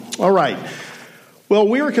All right. Well,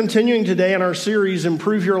 we are continuing today in our series,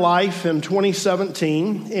 Improve Your Life in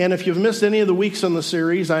 2017. And if you've missed any of the weeks in the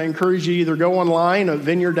series, I encourage you to either go online at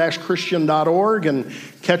vineyard-christian.org and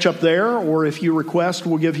catch up there, or if you request,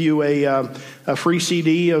 we'll give you a free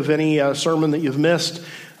CD of any sermon that you've missed.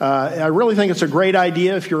 I really think it's a great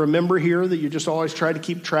idea if you're a member here that you just always try to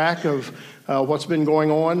keep track of what's been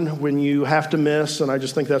going on when you have to miss, and I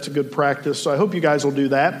just think that's a good practice. So I hope you guys will do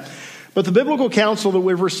that. But the biblical counsel that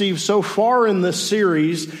we've received so far in this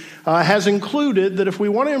series has included that if we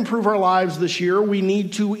want to improve our lives this year, we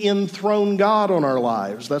need to enthrone God on our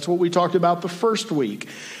lives. That's what we talked about the first week.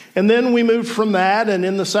 And then we moved from that, and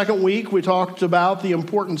in the second week, we talked about the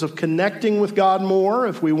importance of connecting with God more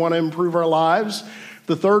if we want to improve our lives.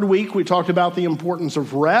 The third week, we talked about the importance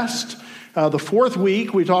of rest. The fourth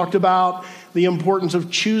week, we talked about the importance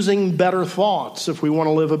of choosing better thoughts if we want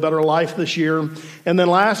to live a better life this year. And then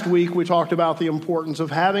last week, we talked about the importance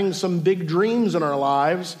of having some big dreams in our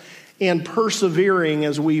lives and persevering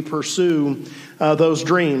as we pursue those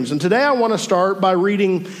dreams. And today I want to start by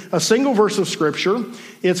reading a single verse of Scripture.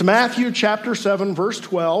 It's Matthew chapter 7, verse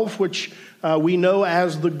 12, which we know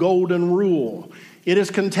as the Golden Rule. It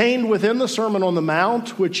is contained within the Sermon on the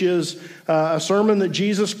Mount, which is a sermon that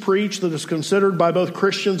Jesus preached that is considered by both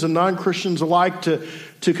Christians and non-Christians alike to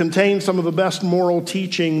contain some of the best moral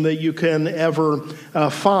teaching that you can ever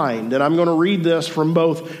find. And I'm going to read this from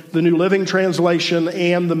both the New Living Translation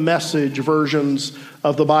and the Message versions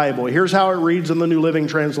of the Bible. Here's how it reads in the New Living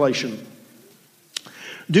Translation.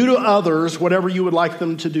 Do to others whatever you would like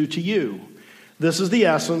them to do to you. This is the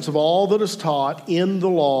essence of all that is taught in the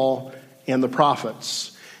law and the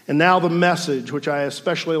prophets. And now the Message, which I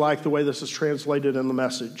especially like the way this is translated in the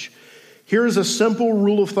Message. Here is a simple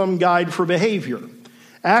rule of thumb guide for behavior.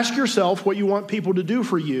 Ask yourself what you want people to do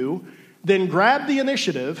for you, then grab the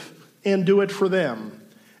initiative and do it for them.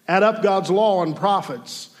 Add up God's law and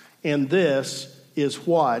prophets, and this is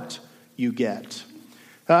what you get.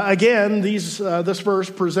 Again, this verse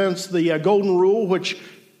presents the golden rule, which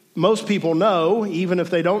most people know, even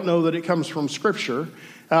if they don't know that it comes from Scripture.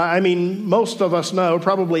 Most of us know,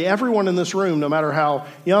 probably everyone in this room, no matter how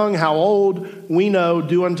young, how old, we know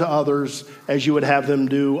do unto others as you would have them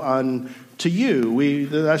do unto you.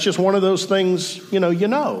 That's just one of those things,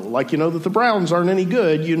 like you know that the Browns aren't any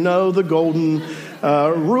good, you know the golden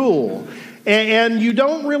rule. And you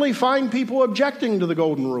don't really find people objecting to the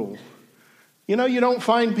golden rule. You don't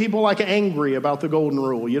find people angry about the golden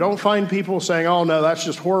rule. You don't find people saying, oh no, that's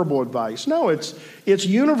just horrible advice. No, it's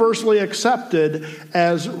universally accepted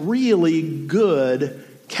as really good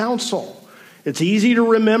counsel. It's easy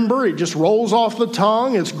to remember. It just rolls off the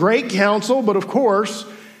tongue. It's great counsel, but of course,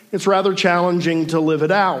 it's rather challenging to live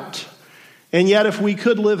it out. And yet, if we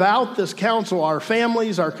could live out this counsel, our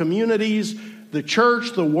families, our communities, the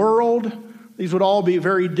church, the world, these would all be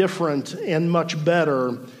very different and much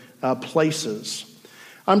better places.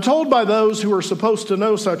 I'm told by those who are supposed to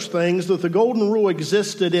know such things that the golden rule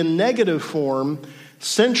existed in negative form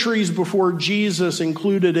centuries before Jesus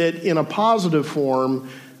included it in a positive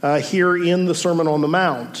form here in the Sermon on the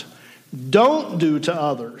Mount. Don't do to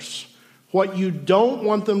others what you don't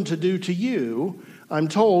want them to do to you, I'm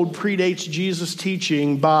told, predates Jesus'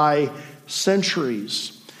 teaching by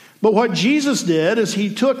centuries. But what Jesus did is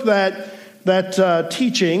he took that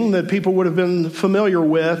teaching that people would have been familiar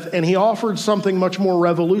with, and he offered something much more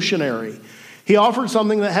revolutionary. He offered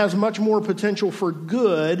something that has much more potential for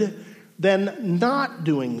good than not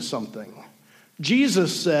doing something.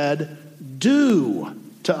 Jesus said, do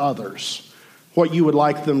to others what you would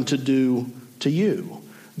like them to do to you.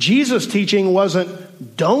 Jesus' teaching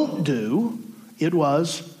wasn't don't do, it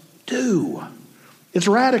was do. It's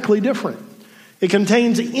radically different. It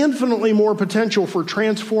contains infinitely more potential for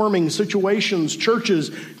transforming situations, churches,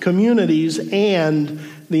 communities, and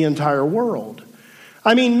the entire world.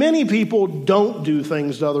 Many people don't do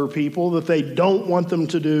things to other people that they don't want them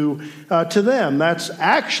to do to them. That's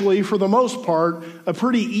actually, for the most part, a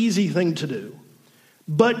pretty easy thing to do.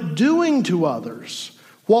 But doing to others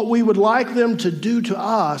what we would like them to do to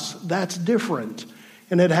us, that's different.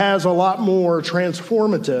 And it has a lot more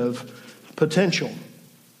transformative potential.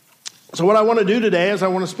 So what I want to do today is I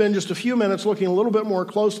want to spend just a few minutes looking a little bit more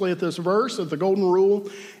closely at this verse, at the golden rule,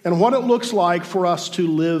 and what it looks like for us to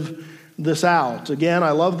live this out. Again,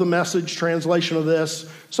 I love the Message translation of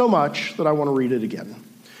this so much that I want to read it again.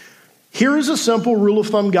 Here is a simple rule of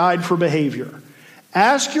thumb guide for behavior.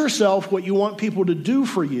 Ask yourself what you want people to do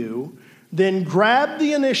for you, then grab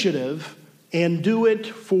the initiative and do it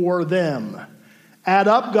for them. Add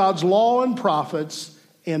up God's law and prophets,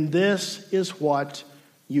 and this is what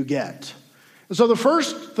you get. So the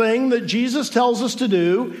first thing that Jesus tells us to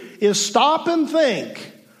do is stop and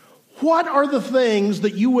think, what are the things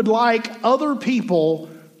that you would like other people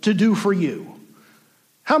to do for you?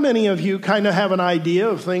 How many of you kind of have an idea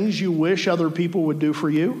of things you wish other people would do for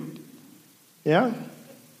you? Yeah?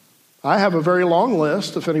 I have a very long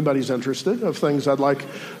list, if anybody's interested, of things I'd like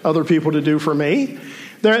other people to do for me.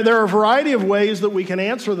 There are a variety of ways that we can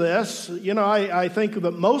answer this. You know, I think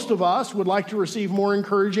that most of us would like to receive more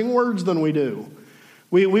encouraging words than we do.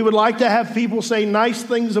 We would like to have people say nice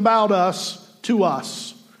things about us to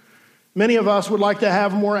us. Many of us would like to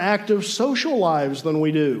have more active social lives than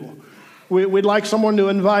we do. We'd like someone to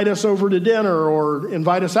invite us over to dinner, or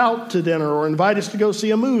invite us out to dinner, or invite us to go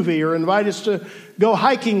see a movie, or invite us to go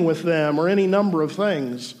hiking with them, or any number of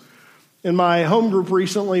things. In my home group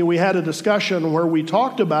recently, we had a discussion where we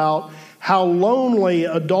talked about how lonely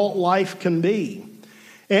adult life can be.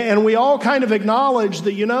 And we all kind of acknowledged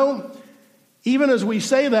that, you know, even as we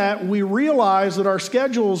say that, we realize that our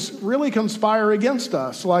schedules really conspire against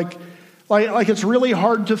us. Like it's really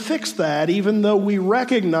hard to fix that, even though we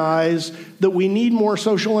recognize that we need more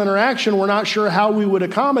social interaction. We're not sure how we would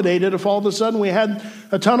accommodate it if all of a sudden we had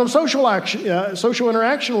a ton of social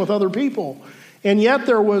interaction with other people. And yet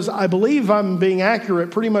there was, I believe I'm being accurate,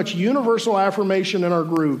 pretty much universal affirmation in our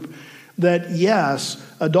group that yes,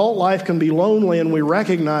 adult life can be lonely, and we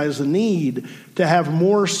recognize the need to have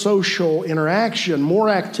more social interaction, more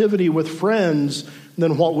activity with friends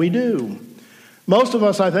than what we do. Most of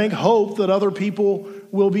us, I think, hope that other people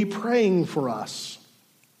will be praying for us.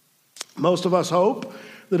 Most of us hope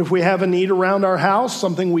that if we have a need around our house,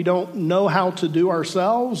 something we don't know how to do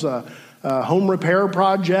ourselves, a home repair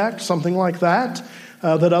project, something like that,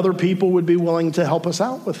 that other people would be willing to help us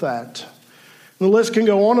out with that. And the list can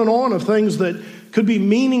go on and on of things that could be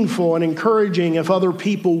meaningful and encouraging if other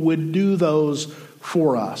people would do those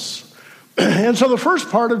for us. And so the first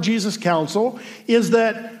part of Jesus' counsel is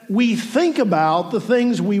that we think about the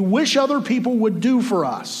things we wish other people would do for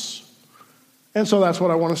us. And so that's what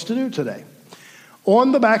I want us to do today.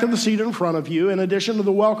 On the back of the seat in front of you, in addition to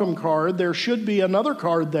the welcome card, there should be another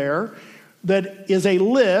card there that is a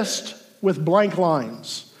list with blank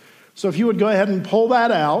lines. So if you would go ahead and pull that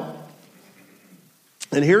out.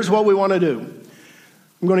 And here's what we want to do.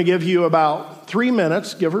 I'm going to give you about 3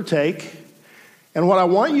 minutes, give or take. And what I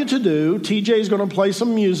want you to do, TJ is going to play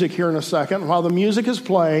some music here in a second. While the music is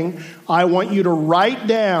playing, I want you to write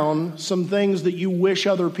down some things that you wish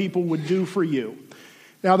other people would do for you.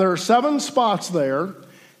 Now, there are 7 spots there.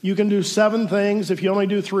 You can do 7 things. If you only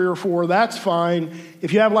do 3 or 4, that's fine.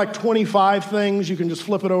 If you have like 25 things, you can just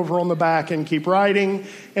flip it over on the back and keep writing.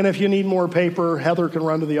 And if you need more paper, Heather can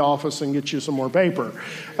run to the office and get you some more paper.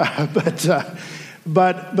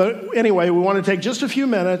 But anyway, we want to take just a few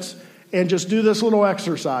minutes and just do this little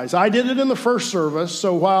exercise. I did it in the first service,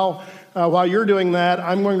 so while you're doing that,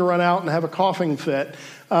 I'm going to run out and have a coughing fit.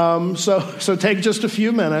 So take just a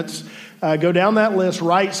few minutes, go down that list,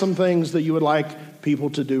 write some things that you would like people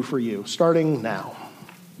to do for you, starting now.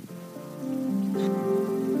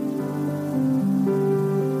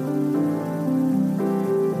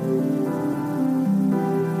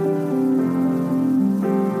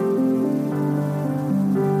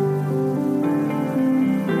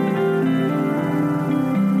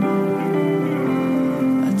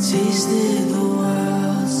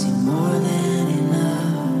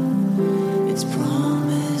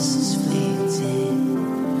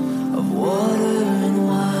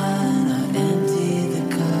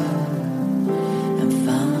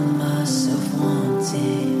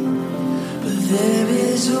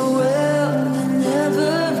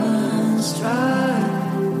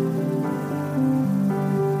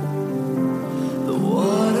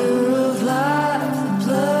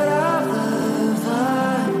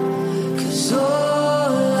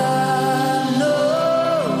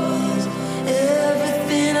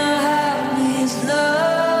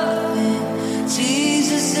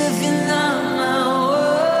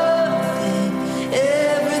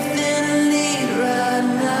 Everything I need right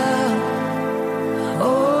now.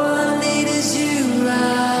 Oh, I need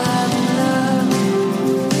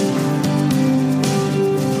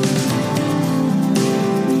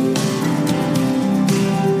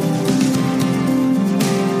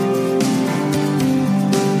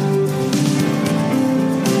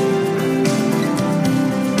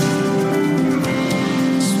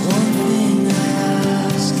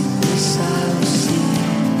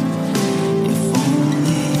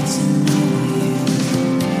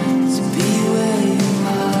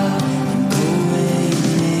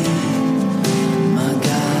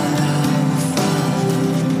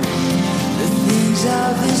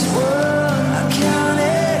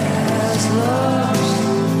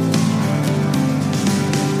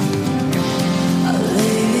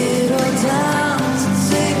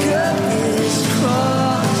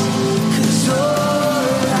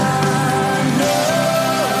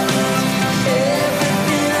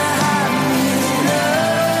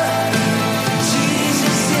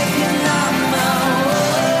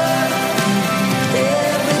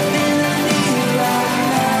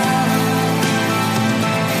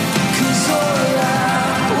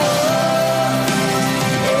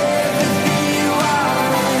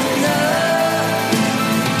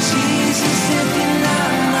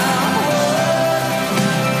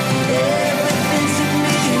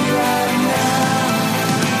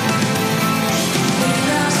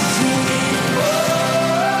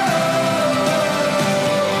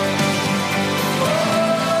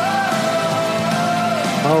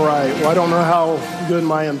right. Well, I don't know how good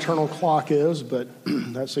my internal clock is, but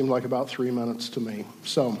that seemed like about 3 minutes to me.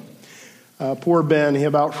 So, poor Ben, he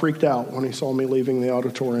about freaked out when he saw me leaving the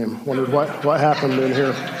auditorium. Wondered what happened in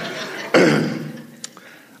here.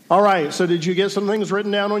 All right, so did you get some things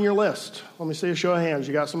written down on your list? Let me see a show of hands.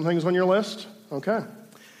 You got some things on your list? Okay.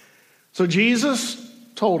 So Jesus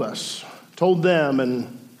told them,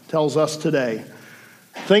 and tells us today,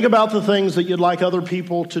 think about the things that you'd like other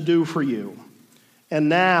people to do for you. And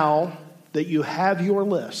now that you have your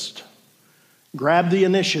list, grab the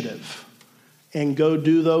initiative and go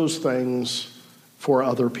do those things for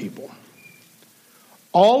other people.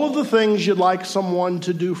 All of the things you'd like someone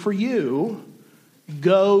to do for you,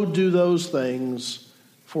 go do those things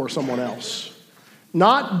for someone else.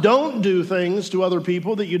 Not don't do things to other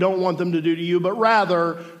people that you don't want them to do to you, but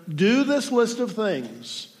rather do this list of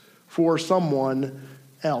things for someone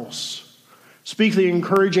else. Speak the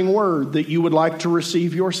encouraging word that you would like to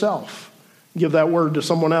receive yourself. Give that word to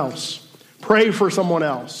someone else. Pray for someone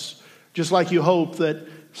else, just like you hope that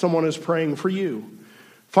someone is praying for you.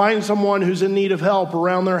 Find someone who's in need of help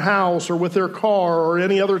around their house or with their car or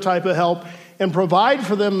any other type of help, and provide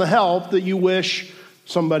for them the help that you wish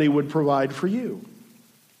somebody would provide for you.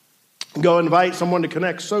 Go invite someone to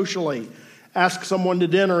connect socially. Ask someone to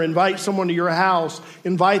dinner. Invite someone to your house.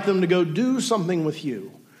 Invite them to go do something with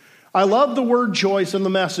you. I love the word choice in the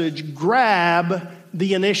message. Grab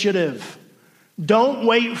the initiative. Don't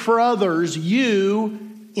wait for others. You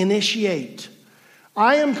initiate.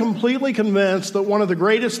 I am completely convinced that one of the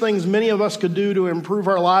greatest things many of us could do to improve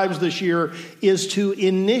our lives this year is to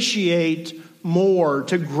initiate more,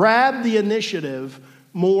 to grab the initiative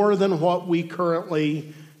more than what we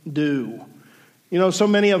currently do. You know, so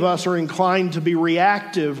many of us are inclined to be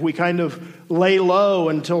reactive. We kind of lay low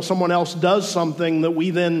until someone else does something that we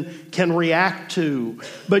then can react to.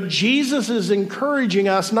 But Jesus is encouraging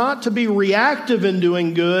us not to be reactive in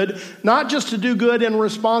doing good, not just to do good in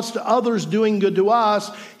response to others doing good to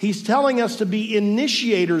us. He's telling us to be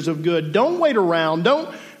initiators of good. Don't wait around.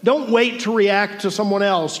 Don't wait to react to someone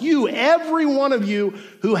else. You, every one of you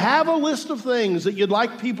who have a list of things that you'd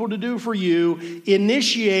like people to do for you,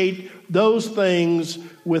 initiate those things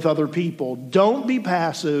with other people. Don't be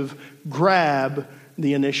passive. Grab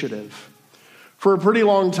the initiative. For a pretty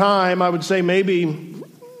long time, I would say maybe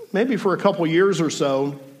for a couple years or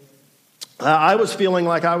so, I was feeling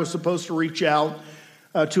like I was supposed to reach out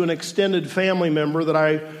to an extended family member that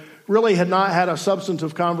I really had not had a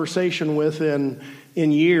substantive conversation with in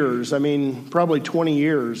years. I mean, probably 20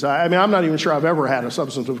 years. I'm not even sure I've ever had a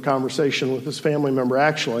substantive conversation with this family member,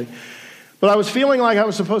 actually. But I was feeling like I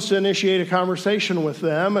was supposed to initiate a conversation with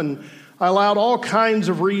them, and I allowed all kinds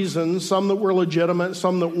of reasons, some that were legitimate,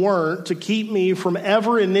 some that weren't, to keep me from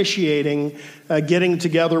ever initiating getting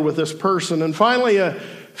together with this person. And finally, a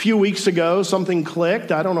few weeks ago, something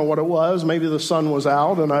clicked. I don't know what it was. Maybe the sun was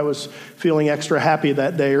out and I was feeling extra happy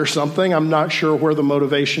that day or something. I'm not sure where the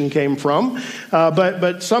motivation came from.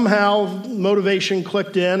 But somehow motivation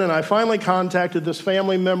clicked in, and I finally contacted this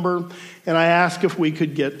family member and I asked if we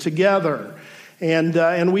could get together.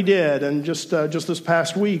 And we did. And just this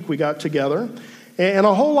past week, we got together. And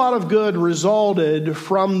a whole lot of good resulted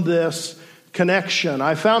from this connection.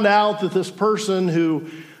 I found out that this person who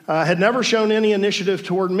had never shown any initiative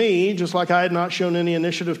toward me, just like I had not shown any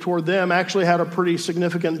initiative toward them, actually had a pretty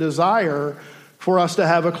significant desire for us to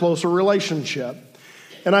have a closer relationship.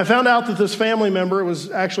 And I found out that this family member, it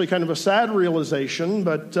was actually kind of a sad realization,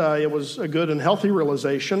 but it was a good and healthy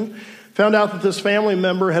realization. Found out that this family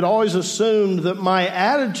member had always assumed that my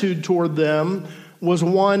attitude toward them was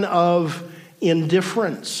one of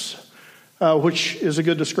indifference, which is a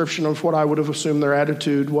good description of what I would have assumed their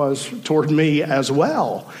attitude was toward me as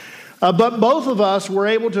well. But both of us were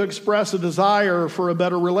able to express a desire for a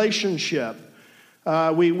better relationship.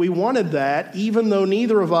 We wanted that, even though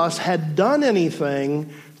neither of us had done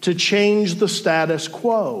anything to change the status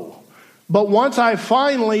quo. But once I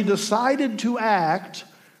finally decided to act,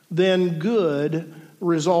 then good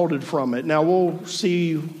resulted from it. Now we'll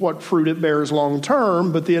see what fruit it bears long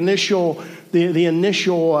term, but the initial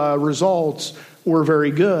results were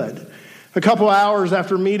very good. A couple hours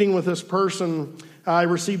after meeting with this person, I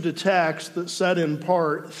received a text that said in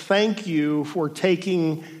part, "Thank you for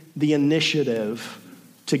taking the initiative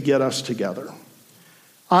to get us together."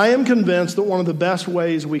 I am convinced that one of the best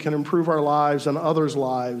ways we can improve our lives and others'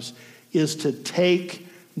 lives is to take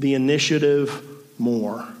the initiative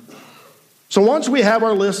more. So once we have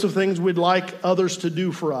our list of things we'd like others to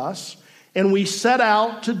do for us, and we set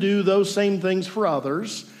out to do those same things for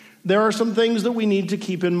others, there are some things that we need to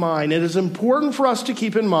keep in mind. It is important for us to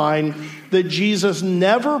keep in mind that Jesus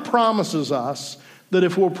never promises us that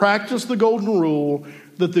if we'll practice the golden rule,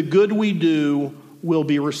 that the good we do will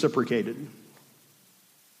be reciprocated.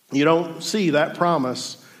 You don't see that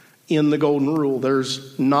promise in the golden rule.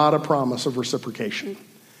 There's not a promise of reciprocation.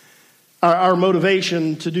 Our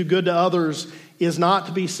motivation to do good to others is not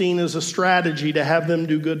to be seen as a strategy to have them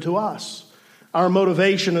do good to us. Our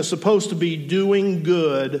motivation is supposed to be doing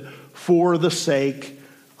good for the sake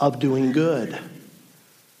of doing good.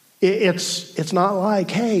 It's not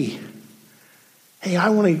like, hey, I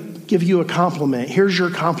want to give you a compliment. Here's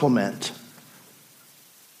your compliment.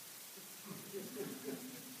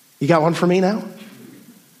 You got one for me now?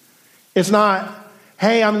 It's not,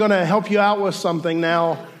 hey, I'm going to help you out with something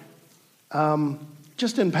now.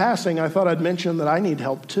 Just in passing, I thought I'd mention that I need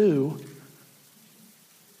help too.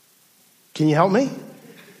 Can you help me?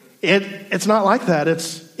 It's not like that.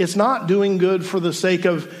 It's not doing good for the sake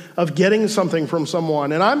of getting something from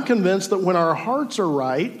someone. And I'm convinced that when our hearts are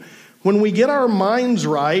right, when we get our minds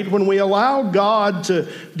right, when we allow God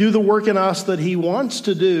to do the work in us that he wants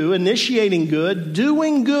to do, initiating good,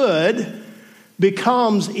 doing good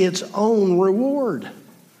becomes its own reward.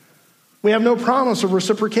 We have no promise of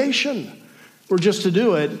reciprocation. We're just to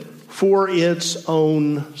do it for its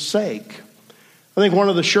own sake. I think one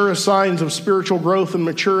of the surest signs of spiritual growth and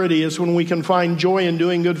maturity is when we can find joy in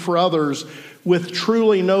doing good for others with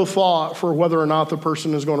truly no thought for whether or not the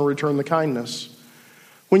person is going to return the kindness.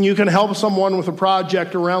 When you can help someone with a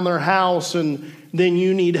project around their house and then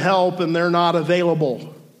you need help and they're not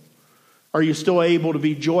available, are you still able to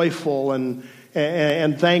be joyful and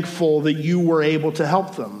thankful that you were able to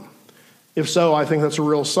help them? If so, I think that's a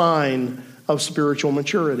real sign of spiritual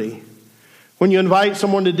maturity. When you invite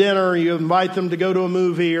someone to dinner, or you invite them to go to a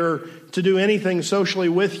movie or to do anything socially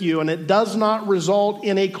with you, and it does not result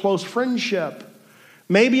in a close friendship,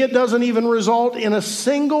 maybe it doesn't even result in a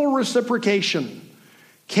single reciprocation,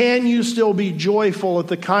 can you still be joyful at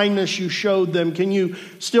the kindness you showed them? Can you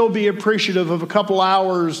still be appreciative of a couple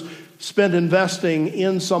hours spent investing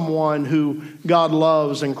in someone who God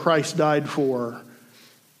loves and Christ died for,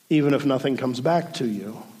 even if nothing comes back to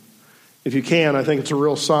you? If you can, I think it's a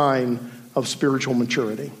real sign of spiritual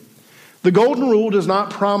maturity. The golden rule does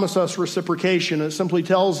not promise us reciprocation. It simply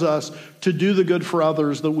tells us to do the good for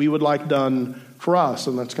others that we would like done for us,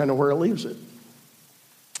 and that's kind of where it leaves it.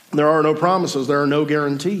 There are no promises. There are no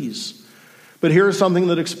guarantees. But here's something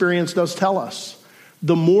that experience does tell us.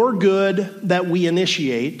 The more good that we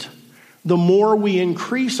initiate, the more we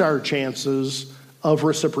increase our chances of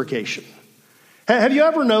reciprocation. Have you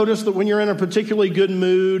ever noticed that when you're in a particularly good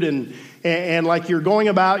mood and like you're going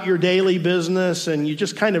about your daily business and you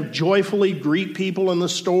just kind of joyfully greet people in the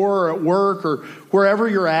store or at work or wherever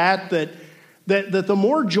you're at, that the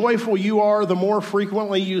more joyful you are, the more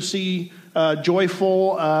frequently you see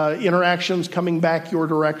joyful interactions coming back your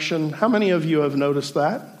direction? How many of you have noticed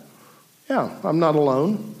that? Yeah, I'm not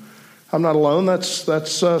alone.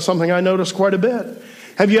 That's something I notice quite a bit.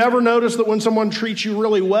 Have you ever noticed that when someone treats you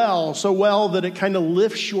really well, so well that it kind of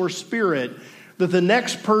lifts your spirit, that the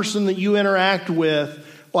next person that you interact with,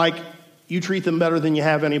 like you treat them better than you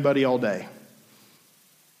have anybody all day?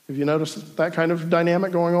 Have you noticed that kind of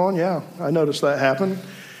dynamic going on? Yeah, I noticed that happen.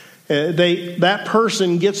 That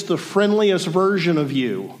person gets the friendliest version of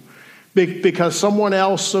you because someone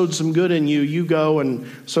else sowed some good in you. You go and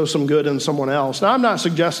sow some good in someone else. Now, I'm not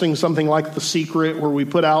suggesting something like The Secret where we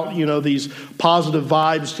put out, these positive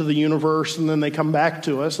vibes to the universe and then they come back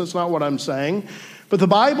to us. That's not what I'm saying. But the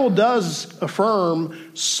Bible does affirm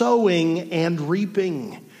sowing and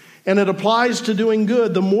reaping. And it applies to doing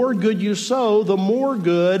good. The more good you sow, the more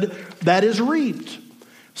good that is reaped.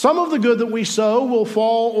 Some of the good that we sow will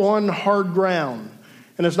fall on hard ground,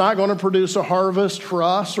 and it's not going to produce a harvest for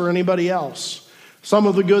us or anybody else. Some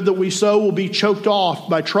of the good that we sow will be choked off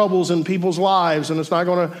by troubles in people's lives, and it's not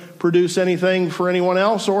going to produce anything for anyone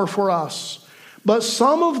else or for us. But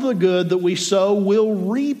some of the good that we sow will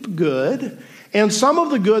reap good, and some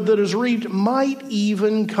of the good that is reaped might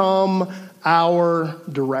even come our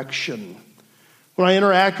direction. When I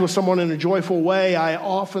interact with someone in a joyful way, I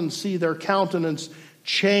often see their countenance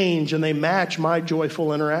change and they match my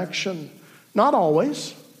joyful interaction. Not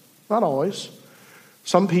always.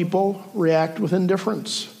 Some people react with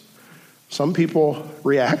indifference. Some people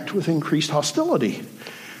react with increased hostility.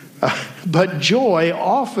 But joy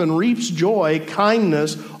often reaps joy.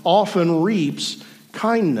 Kindness often reaps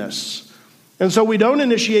kindness. And so we don't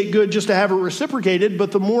initiate good just to have it reciprocated,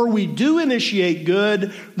 but the more we do initiate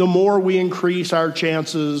good, the more we increase our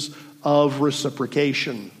chances of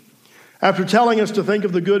reciprocation. After telling us to think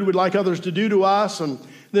of the good we'd like others to do to us and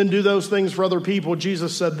then do those things for other people,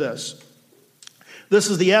 Jesus said this. This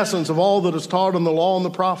is the essence of all that is taught in the law and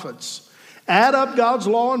the prophets. Add up God's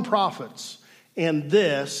law and prophets, and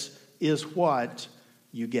this is what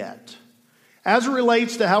you get. As it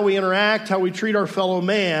relates to how we interact, how we treat our fellow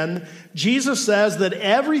man, Jesus says that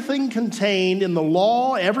everything contained in the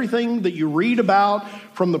law, everything that you read about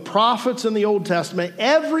from the prophets in the Old Testament,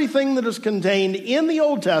 everything that is contained in the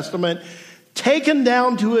Old Testament, taken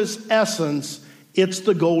down to its essence, it's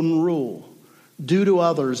the golden rule. Do to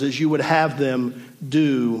others as you would have them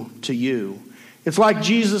do to you. It's like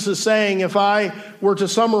Jesus is saying, if I were to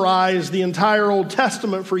summarize the entire Old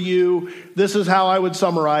Testament for you, this is how I would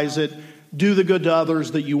summarize it. Do the good to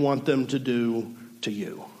others that you want them to do to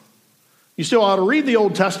you. You still ought to read the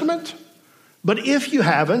Old Testament, but if you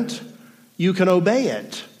haven't, you can obey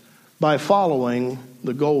it by following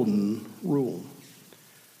the golden rule.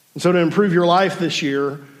 And so to improve your life this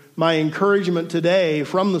year, my encouragement today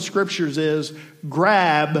from the scriptures is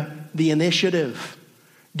grab the initiative.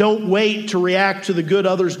 Don't wait to react to the good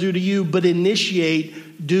others do to you, but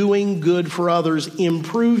initiate doing good for others.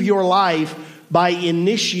 Improve your life by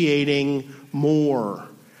initiating more.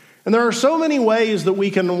 And there are so many ways that we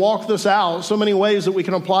can walk this out, so many ways that we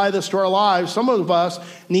can apply this to our lives. Some of us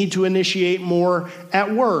need to initiate more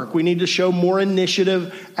at work. We need to show more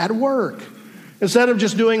initiative at work. Instead of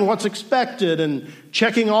just doing what's expected and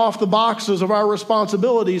checking off the boxes of our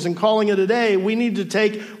responsibilities and calling it a day, we need to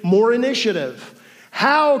take more initiative.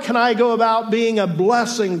 How can I go about being a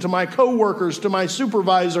blessing to my coworkers, to my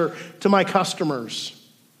supervisor, to my customers?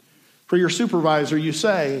 For your supervisor, you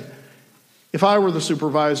say, if I were the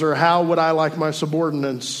supervisor, how would I like my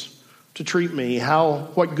subordinates to treat me?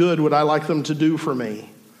 What good would I like them to do for me?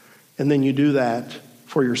 And then you do that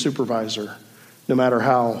for your supervisor, no matter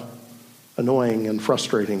how annoying and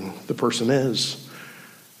frustrating the person is.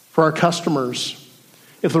 For our customers,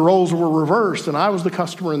 if the roles were reversed and I was the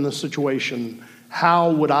customer in this situation,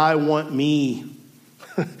 how would I want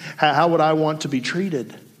how would I want to be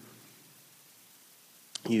treated?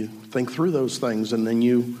 You think through those things and then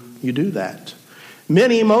you do that.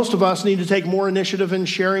 Most of us need to take more initiative in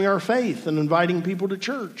sharing our faith and inviting people to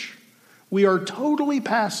church. We are totally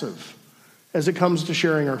passive as it comes to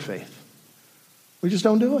sharing our faith. We just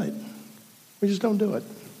don't do it. We just don't do it.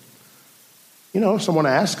 If someone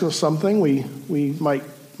asks us something, we might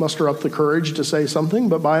muster up the courage to say something,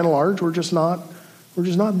 but by and large, we're just not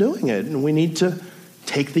doing it. And we need to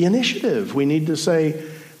take the initiative. We need to say,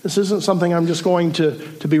 this isn't something I'm just going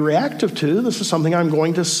to be reactive to. This is something I'm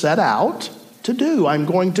going to set out to do. I'm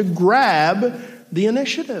going to grab the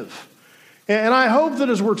initiative. And I hope that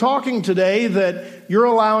as we're talking today that you're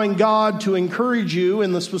allowing God to encourage you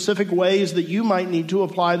in the specific ways that you might need to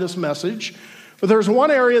apply this message. But there's one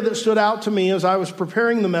area that stood out to me as I was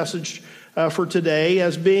preparing the message for today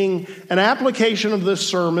as being an application of this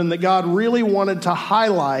sermon that God really wanted to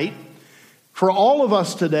highlight for all of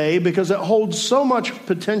us today because it holds so much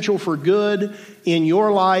potential for good in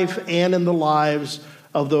your life and in the lives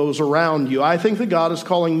of those around you. I think that God is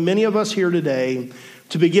calling many of us here today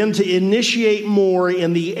to begin to initiate more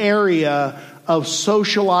in the area of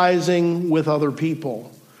socializing with other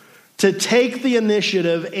people, to take the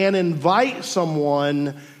initiative and invite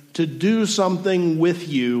someone to do something with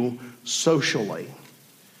you socially.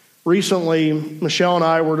 Recently, Michelle and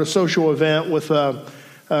I were at a social event with a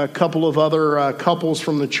couple of other couples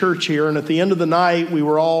from the church here, and at the end of the night, we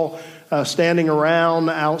were all standing around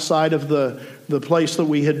outside of the place that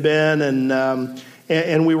we had been,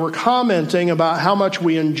 and we were commenting about how much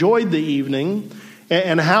we enjoyed the evening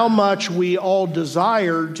and how much we all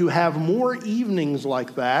desired to have more evenings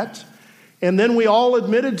like that. And then we all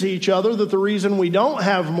admitted to each other that the reason we don't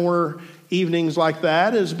have more evenings like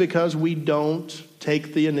that is because we don't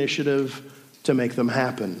take the initiative to make them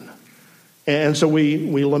happen. And so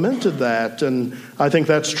we lamented that, and I think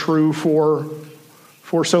that's true for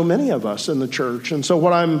so many of us in the church. And so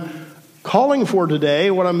what I'm calling for today,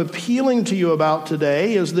 what I'm appealing to you about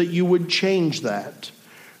today is that you would change that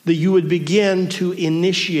you would begin to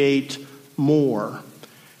initiate more.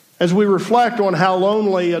 As we reflect on how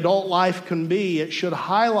lonely adult life can be, it should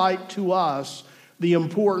highlight to us the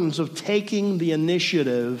importance of taking the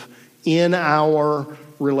initiative in our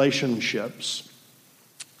relationships.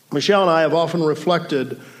 Michelle and I have often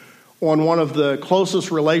reflected on one of the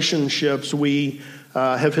closest relationships we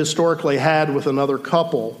have historically had with another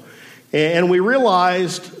couple. And we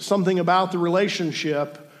realized something about the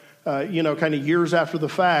relationship, kind of years after the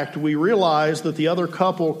fact. We realized that the other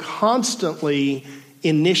couple constantly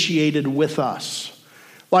initiated with us.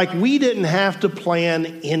 Like we didn't have to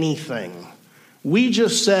plan anything. We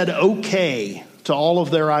just said okay to all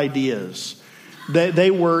of their ideas.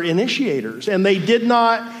 They were initiators, and they did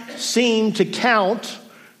not seem to count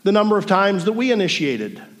the number of times that we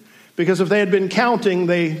initiated. Because if they had been counting,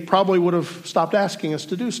 they probably would have stopped asking us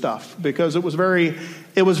to do stuff because it was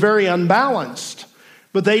very unbalanced.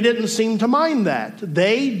 But they didn't seem to mind that.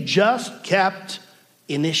 They just kept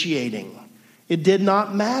initiating. It did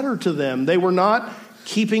not matter to them. They were not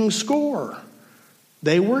keeping score.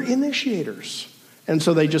 They were initiators. And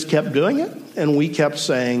so they just kept doing it, and we kept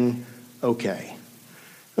saying, okay.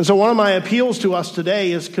 And so one of my appeals to us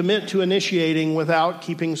today is commit to initiating without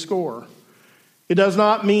keeping score. It does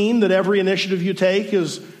not mean that every initiative you take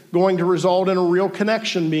is going to result in a real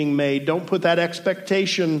connection being made. Don't put that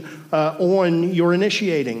expectation on your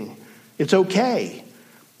initiating. It's okay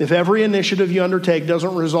if every initiative you undertake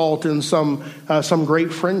doesn't result in some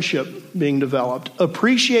great friendship being developed.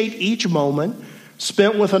 Appreciate each moment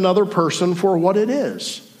spent with another person for what it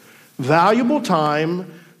is. Valuable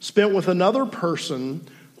time spent with another person,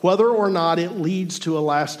 whether or not it leads to a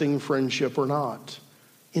lasting friendship or not.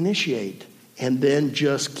 Initiate, and then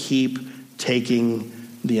just keep taking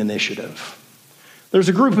the initiative. There's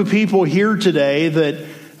a group of people here today that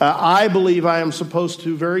I believe I am supposed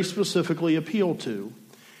to very specifically appeal to,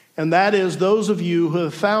 and that is those of you who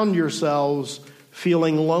have found yourselves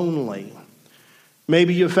feeling lonely.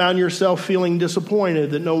 Maybe you found yourself feeling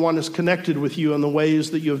disappointed that no one is connected with you in the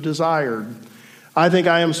ways that you have desired. I think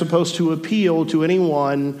I am supposed to appeal to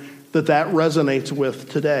anyone that resonates with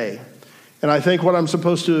today. And I think what I'm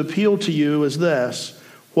supposed to appeal to you is this: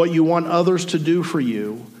 what you want others to do for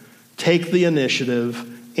you, take the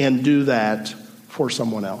initiative and do that for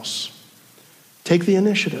someone else. Take the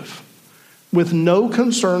initiative with no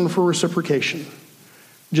concern for reciprocation.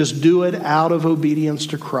 Just do it out of obedience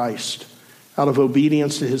to Christ, out of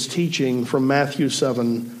obedience to his teaching from Matthew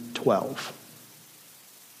 7:12.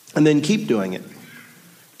 And then keep doing it.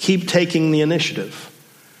 Keep taking the initiative.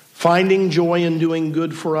 Finding joy in doing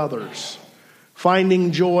good for others.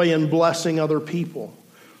 Finding joy in blessing other people.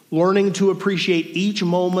 Learning to appreciate each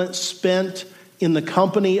moment spent in the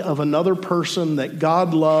company of another person that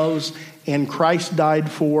God loves and Christ died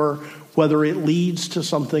for, whether it leads to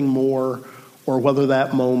something more or whether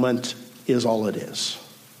that moment is all it is.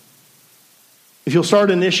 If you'll start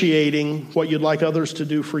initiating what you'd like others to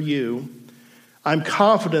do for you, I'm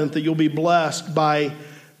confident that you'll be blessed by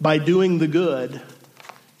doing the good,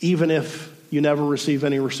 even if you never receive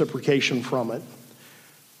any reciprocation from it.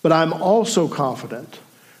 But I'm also confident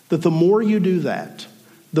that the more you do that,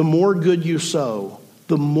 the more good you sow,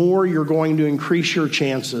 the more you're going to increase your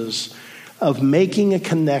chances of making a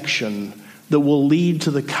connection that will lead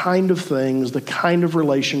to the kind of things, the kind of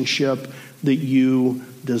relationship that you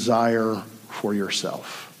desire for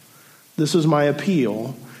yourself. This is my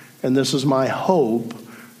appeal, and this is my hope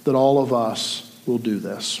that all of us will do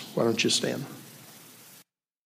this. Why don't you stand?